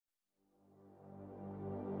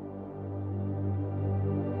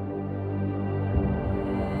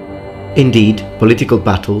Indeed, political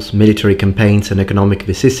battles, military campaigns and economic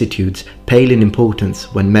vicissitudes pale in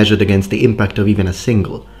importance when measured against the impact of even a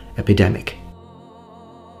single epidemic.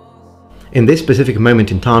 In this specific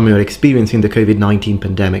moment in time, we are experiencing the COVID-19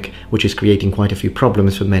 pandemic, which is creating quite a few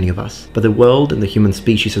problems for many of us. But the world and the human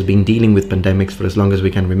species has been dealing with pandemics for as long as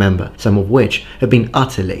we can remember, some of which have been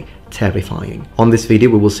utterly terrifying. On this video,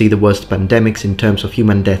 we will see the worst pandemics in terms of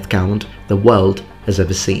human death count the world has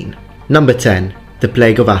ever seen. Number 10. The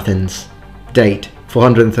Plague of Athens. Date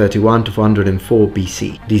 431 to 404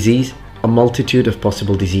 BC. Disease: a multitude of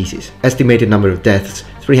possible diseases. Estimated number of deaths: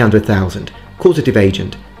 300,000. Causative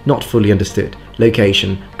agent: not fully understood.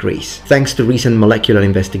 Location: Greece. Thanks to recent molecular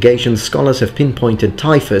investigations, scholars have pinpointed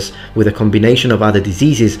typhus with a combination of other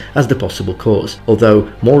diseases as the possible cause,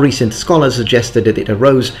 although more recent scholars suggested that it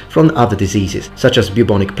arose from other diseases, such as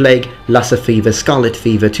bubonic plague, Lassa fever, scarlet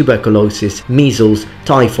fever, tuberculosis, measles,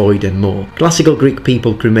 typhoid and more. Classical Greek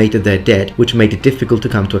people cremated their dead, which made it difficult to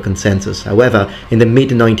come to a consensus. However, in the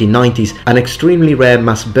mid-1990s, an extremely rare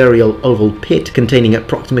mass burial oval pit containing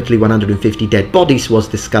approximately 150 dead bodies was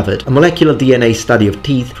discovered. A molecular DNA study of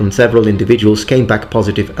teeth from several individuals came back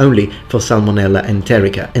positive only for Salmonella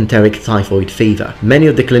enterica, enteric typhoid fever. Many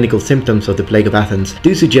of the clinical symptoms of the Plague of Athens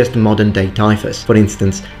do suggest modern-day typhus, for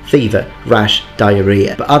instance, fever, rash,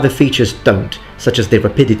 diarrhea, but other features don't, such as the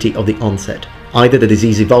rapidity of the onset. Either the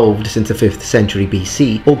disease evolved since the 5th century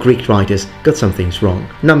BC, or Greek writers got some things wrong.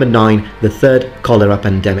 Number 9. The Third Cholera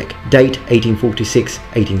Pandemic. Date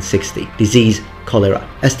 1846-1860. Disease: cholera.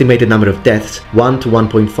 Estimated number of deaths: 1 to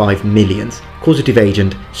 1.5 million. Causative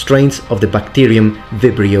agent: strains of the bacterium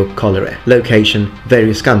Vibrio cholerae. Location: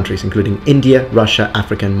 various countries including India, Russia,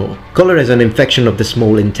 Africa and more. Cholera is an infection of the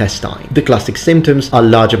small intestine. The classic symptoms are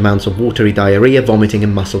large amounts of watery diarrhea, vomiting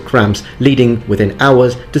and muscle cramps, leading within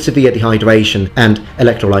hours to severe dehydration and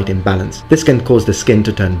electrolyte imbalance. This can cause the skin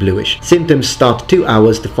to turn bluish. Symptoms start 2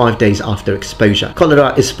 hours to 5 days after exposure.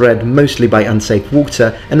 Cholera is spread mostly by unsafe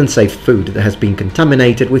water and unsafe food that has been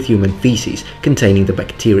contaminated with human feces containing the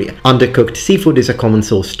bacteria. Undercooked seafood is a common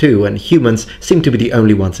source too, and humans seem to be the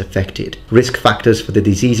only ones affected. Risk factors for the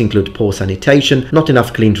disease include poor sanitation, not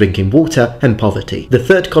enough clean drinking water, and poverty. The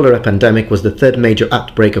third cholera pandemic was the third major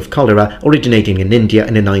outbreak of cholera originating in India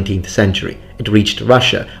in the 19th century. It reached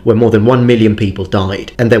Russia, where more than 1 million people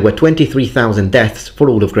died, and there were 23,000 deaths for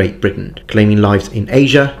all of Great Britain, claiming lives in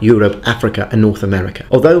Asia, Europe, Africa and North America.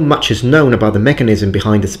 Although much is known about the mechanism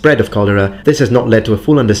behind the spread of cholera, this has not led to a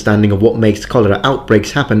full understanding of what makes cholera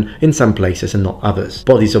outbreaks happen in some places and not others.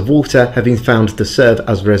 Bodies of water have been found to serve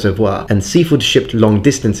as reservoir, and seafood shipped long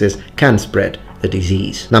distances can spread the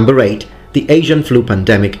disease. Number 8. The Asian Flu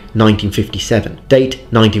Pandemic, 1957. Date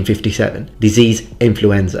 1957. Disease: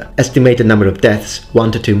 influenza. Estimated number of deaths: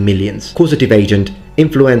 1 to 2 million. Causative agent: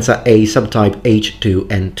 influenza A subtype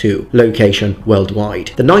H2N2. Location: worldwide.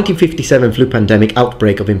 The 1957 flu pandemic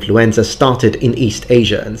outbreak of influenza started in East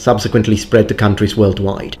Asia and subsequently spread to countries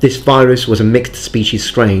worldwide. This virus was a mixed species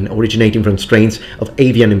strain originating from strains of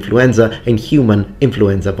avian influenza and human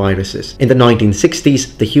influenza viruses. In the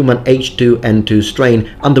 1960s, the human H2N2 strain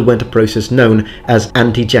underwent a process known as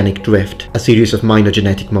antigenic drift, a series of minor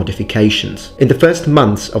genetic modifications. In the first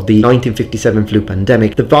months of the 1957 flu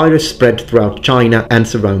pandemic, the virus spread throughout China and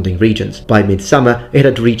surrounding regions. By midsummer, it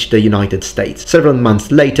had reached the United States. Several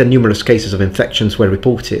months later, numerous cases of infections were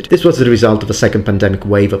reported. This was the result of a second pandemic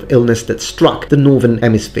wave of illness that struck the northern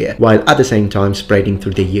hemisphere, while at the same time spreading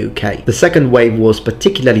through the UK. The second wave was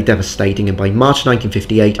particularly devastating, and by March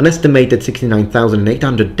 1958, an estimated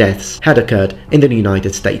 69,800 deaths had occurred in the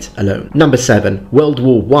United States alone. Number 7. World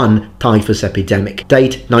War I Typhus Epidemic.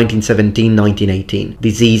 Date 1917-1918.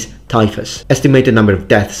 Disease: typhus. Estimated number of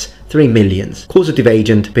deaths: 3 million. Causative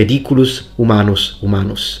agent: Pediculus humanus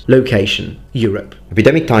humanus. Location: Europe.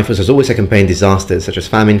 Epidemic typhus has always accompanied disasters such as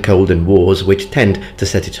famine, cold and wars, which tend to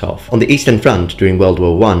set it off. On the Eastern Front during World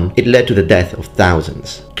War I, it led to the death of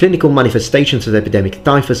thousands. Clinical manifestations of epidemic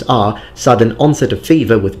typhus are sudden onset of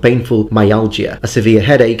fever with painful myalgia, a severe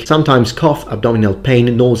headache, sometimes cough, abdominal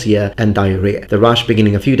pain, nausea and diarrhea. The rash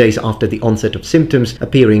beginning a few days after the onset of symptoms,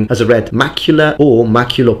 appearing as a red macular or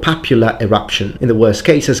maculopapular eruption. In the worst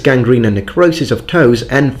cases, gangrene and necrosis of toes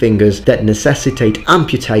and fingers that necessitate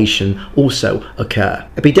amputation or also occur.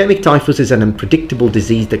 Epidemic typhus is an unpredictable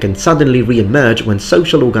disease that can suddenly re-emerge when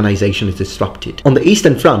social organization is disrupted. On the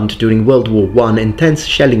Eastern Front, during World War I, intense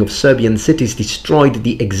shelling of Serbian cities destroyed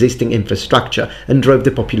the existing infrastructure and drove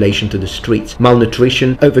the population to the streets.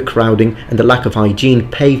 Malnutrition, overcrowding, and the lack of hygiene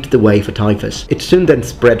paved the way for typhus. It soon then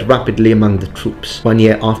spread rapidly among the troops. 1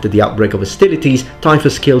 year after the outbreak of hostilities,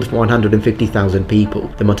 typhus killed 150,000 people,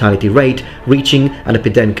 the mortality rate reaching an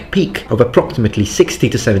epidemic peak of approximately 60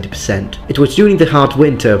 to 70%. It was during the hard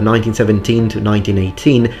winter of 1917 to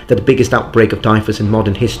 1918 that the biggest outbreak of typhus in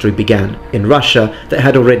modern history began, in Russia that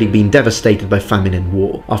had already been devastated by famine and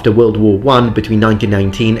war. After World War I, between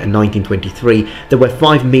 1919 and 1923, there were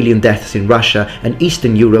 5 million deaths in Russia and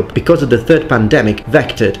Eastern Europe because of the third pandemic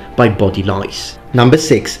vectored by body lice. Number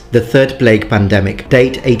 6. The Third Plague Pandemic.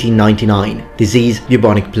 Date 1899. Disease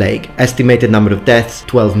bubonic plague. Estimated number of deaths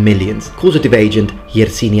 12 million. Causative agent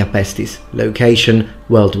Yersinia pestis. Location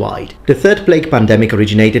worldwide. The Third Plague Pandemic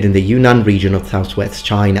originated in the Yunnan region of southwest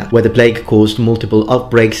China, where the plague caused multiple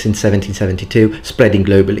outbreaks in 1772, spreading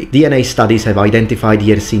globally. DNA studies have identified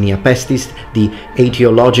Yersinia pestis, the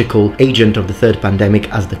etiological agent of the third pandemic,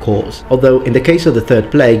 as the cause. Although in the case of the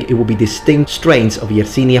Third Plague, it will be distinct strains of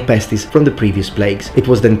Yersinia pestis from the previous plagues. It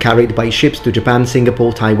was then carried by ships to Japan,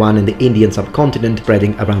 Singapore, Taiwan, and the Indian subcontinent,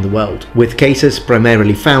 spreading around the world, with cases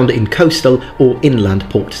primarily found in coastal or inland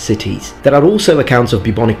port cities. There are also accounts of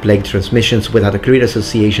bubonic plague transmissions without a clear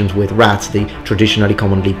associations with rats, the traditionally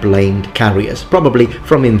commonly blamed carriers, probably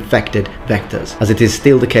from infected vectors. As it is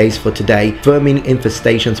still the case for today, vermin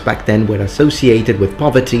infestations back then were associated with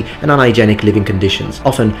poverty and unhygienic living conditions,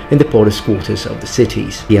 often in the poorest quarters of the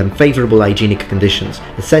cities. The unfavorable hygienic conditions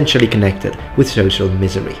essentially connected with social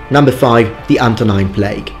misery. Number 5. The Antonine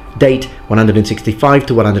Plague. Date 165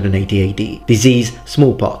 to 180 AD. Disease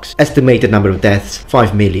smallpox. Estimated number of deaths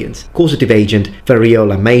 5 million. Causative agent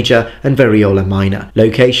variola major and variola minor.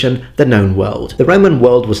 Location the known world. The Roman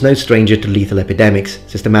world was no stranger to lethal epidemics.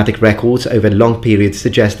 Systematic records over long periods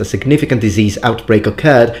suggest a significant disease outbreak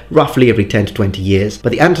occurred roughly every 10 to 20 years,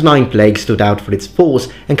 but the Antonine Plague stood out for its force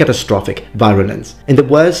and catastrophic virulence. In the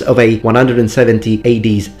words of a 170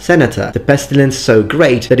 AD's senator, the pestilence so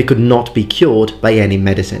great that it could not be cured by any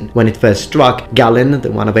medicine. When it first struck, Galen,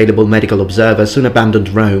 the one available medical observer, soon abandoned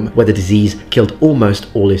Rome, where the disease killed almost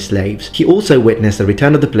all his slaves. He also witnessed the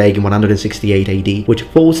return of the plague in 168 AD, which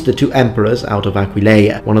forced the 2 emperors out of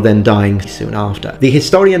Aquileia, one of them dying soon after. The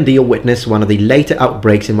historian Dio witnessed one of the later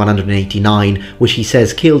outbreaks in 189, which he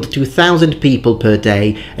says killed 2,000 people per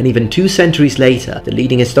day, and even 2 centuries later, the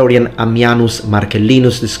leading historian Ammianus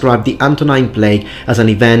Marcellinus described the Antonine Plague as an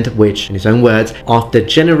event which, in his own words, after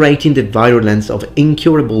generating the virulence of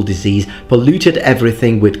incurable disease, polluted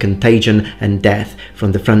everything with contagion and death,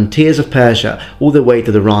 from the frontiers of Persia all the way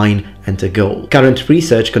to the Rhine and to Gaul. Current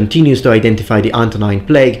research continues to identify the Antonine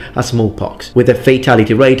Plague as smallpox, with a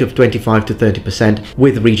fatality rate of 25 to 30%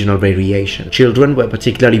 with regional variation. Children were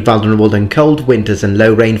particularly vulnerable, and cold winters and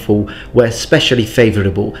low rainfall were especially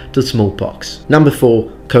favorable to smallpox. Number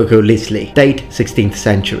 4. Cocoa Lisley. Date 16th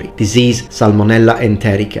century. Disease Salmonella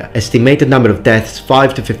enterica. Estimated number of deaths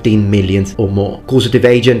 5 to 15 million or more. Causative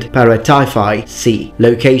agent Paratyphi C.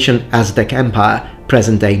 Location Aztec Empire,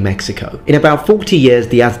 present-day Mexico. In about 40 years,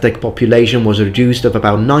 the Aztec population was reduced of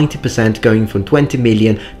about 90%, going from 20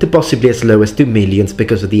 million to possibly as low as 2 million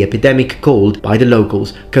because of the epidemic called, by the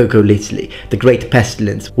locals, Cocoa Lisley, the Great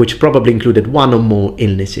Pestilence, which probably included 1 or more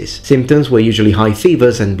illnesses. Symptoms were usually high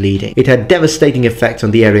fevers and bleeding. It had devastating effects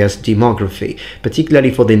on the area's demography,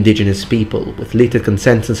 particularly for the indigenous people, with little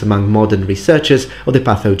consensus among modern researchers of the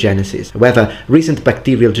pathogenesis. However, recent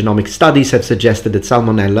bacterial genomic studies have suggested that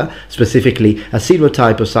Salmonella, specifically a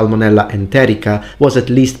serotype of Salmonella enterica, was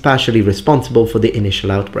at least partially responsible for the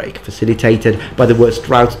initial outbreak, facilitated by the worst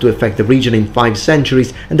drought to affect the region in 5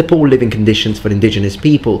 centuries and the poor living conditions for indigenous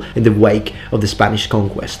people in the wake of the Spanish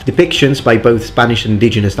conquest. Depictions by both Spanish and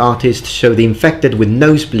indigenous artists show the infected with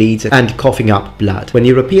nosebleeds and coughing up blood. When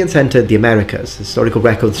Europeans entered the Americas, historical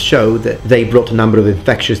records show that they brought a number of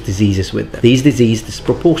infectious diseases with them. These diseases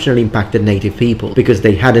disproportionately impacted native people because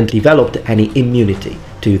they hadn't developed any immunity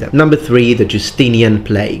to them. Number 3. The Justinian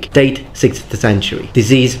Plague. Date 6th century.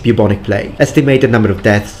 Disease bubonic plague. Estimated number of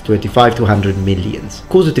deaths 25 to 100 million.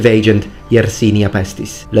 Causative agent Yersinia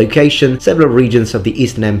pestis. Location: several regions of the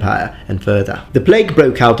Eastern Empire and further. The plague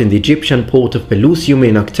broke out in the Egyptian port of Pelusium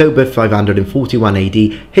in October 541 AD,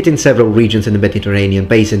 hitting several regions in the Mediterranean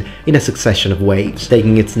basin in a succession of waves,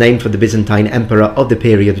 taking its name from the Byzantine emperor of the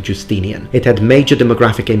period, Justinian. It had major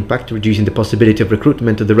demographic impact, reducing the possibility of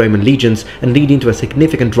recruitment to the Roman legions and leading to a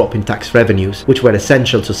significant drop in tax revenues, which were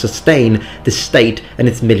essential to sustain the state and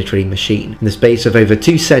its military machine. In the space of over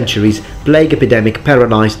 2 centuries, plague epidemic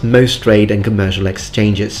paralyzed most trade and commercial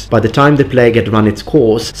exchanges. By the time the plague had run its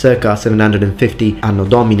course, circa 750 Anno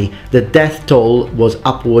Domini, the death toll was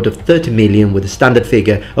upward of 30 million, with a standard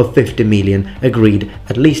figure of 50 million agreed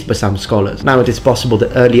at least by some scholars. Now, it is possible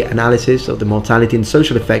that earlier analysis of the mortality and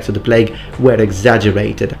social effects of the plague were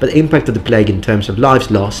exaggerated, but the impact of the plague in terms of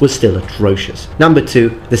lives lost was still atrocious. Number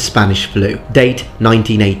 2, the Spanish flu. Date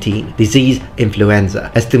 1918. Disease: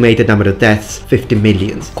 influenza. Estimated number of deaths: 50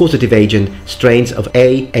 million. Causative agent: strains of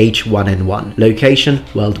A/H1N1. Location: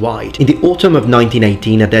 worldwide. In the autumn of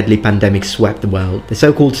 1918, a deadly pandemic swept the world. The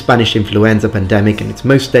so-called Spanish influenza pandemic and its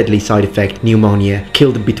most deadly side effect, pneumonia,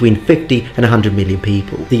 killed between 50 and 100 million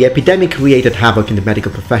people. The epidemic created havoc in the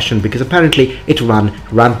medical profession because apparently it ran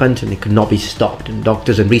rampant and it could not be stopped, and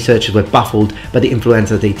doctors and researchers were baffled by the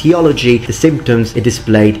influenza's etiology, the symptoms it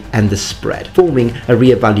displayed and the spread, forming a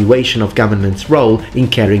re-evaluation of government's role in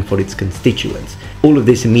caring for its constituents. All of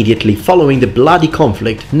this immediately following the bloody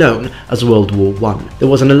conflict known as World War I. There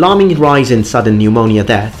was an alarming rise in sudden pneumonia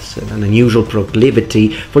deaths and an unusual proclivity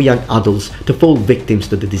for young adults to fall victims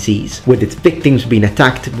to the disease, with its victims being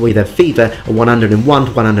attacked with a fever of 101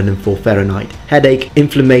 to 104 Fahrenheit, headache,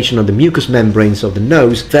 inflammation of the mucous membranes of the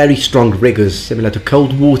nose, very strong rigors similar to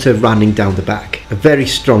cold water running down the back, a very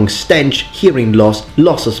strong stench, hearing loss,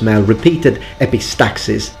 loss of smell, repeated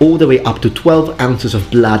epistaxis, all the way up to 12 ounces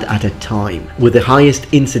of blood at a time, with the highest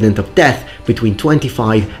incident of death between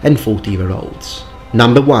 25 and 40-year-olds.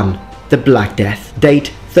 Number 1. The Black Death.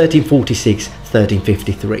 Date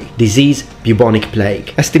 1346-1353. Disease: bubonic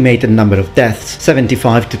plague. Estimated number of deaths: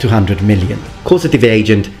 75 to 200 million. Causative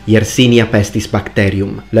agent: Yersinia pestis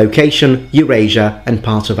bacterium. Location: Eurasia and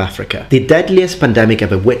parts of Africa. The deadliest pandemic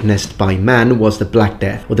ever witnessed by man was the Black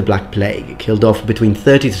Death, or the Black Plague. It killed off between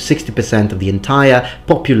 30 to 60% of the entire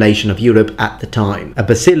population of Europe at the time. A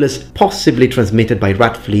bacillus, possibly transmitted by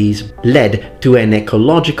rat fleas, led to an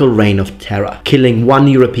ecological reign of terror, killing 1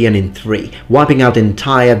 European in 3, wiping out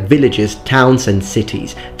entire villages, towns and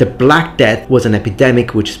cities. The Black Death was an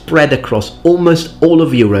epidemic which spread across almost all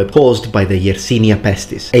of Europe, caused by the Yersinia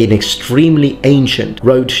pestis, an extremely ancient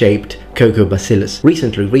road-shaped cocoa bacillus.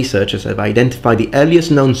 Recently, researchers have identified the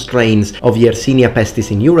earliest known strains of Yersinia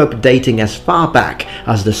pestis in Europe, dating as far back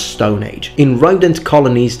as the Stone Age. In rodent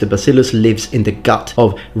colonies, the bacillus lives in the gut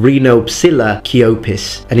of Rhinopsilla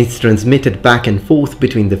chiopis, and it's transmitted back and forth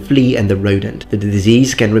between the flea and the rodent. The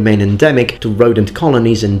disease can remain endemic to rodent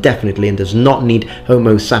colonies indefinitely and does not need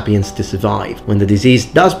Homo sapiens to survive. When the disease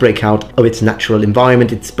does break out of its natural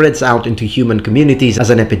environment, it spreads out into human communities as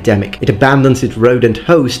an epidemic. It abandons its rodent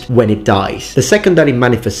host when it dies. The secondary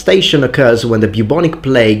manifestation occurs when the bubonic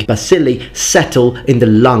plague bacilli settle in the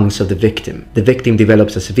lungs of the victim. The victim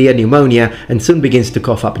develops a severe pneumonia and soon begins to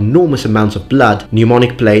cough up enormous amounts of blood.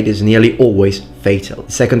 Pneumonic plague is nearly always fatal.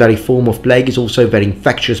 The secondary form of plague is also very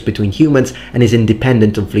infectious between humans and is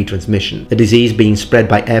independent of flea transmission, the disease being spread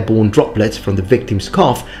by airborne droplets from the victim's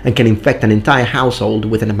cough and can infect an entire household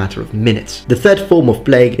within a matter of minutes. The third form of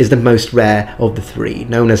plague is the most rare of the 3,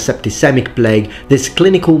 known as septicemic plague. This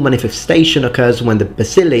clinical manifestation occurs when the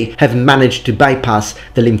bacilli have managed to bypass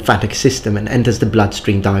the lymphatic system and enters the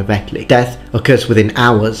bloodstream directly. Death occurs within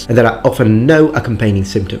hours and there are often no accompanying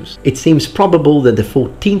symptoms. It seems probable that the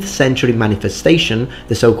 14th century manifestation,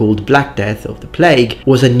 the so-called Black Death of the plague,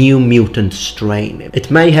 was a new mutant strain. It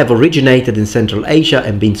may have originated in Central Asia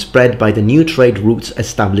and been spread by the new trade routes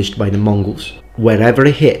established by the Mongols. Wherever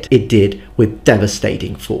it hit, it did with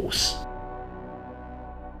devastating force.